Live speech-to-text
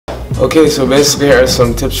Okay, so basically here are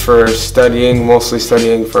some tips for studying, mostly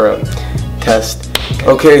studying for a test.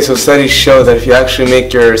 Okay, so studies show that if you actually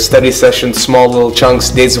make your study session small little chunks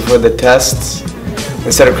days before the tests,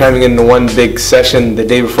 instead of cramming into one big session the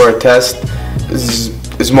day before a test,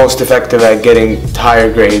 is most effective at getting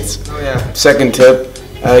higher grades. Second tip,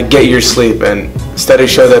 get your sleep. And studies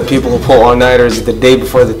show that people who pull all-nighters the day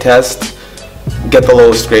before the test get the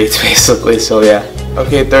lowest grades, basically, so yeah.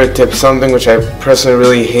 Okay, third tip, something which I personally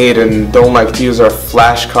really hate and don't like to use are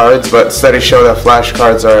flashcards, but studies show that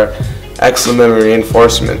flashcards are excellent memory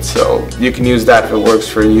reinforcement, so you can use that if it works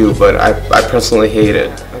for you, but I personally hate it.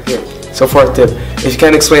 Okay, so fourth tip, if you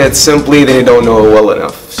can't explain it simply, then you don't know it well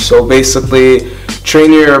enough. So basically,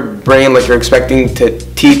 train your brain like you're expecting to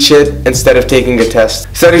teach it instead of taking a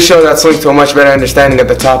test. Studies show that's linked to a much better understanding of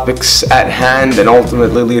the topics at hand and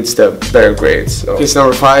ultimately leads to better grades. So, case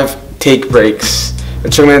number 5, take breaks.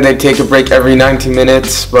 It's recommended they take a break every 90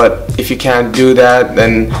 minutes, but if you can't do that,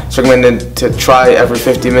 then it's recommended to try every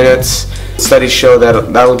 50 minutes. Studies show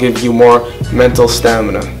that that'll give you more mental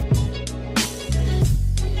stamina.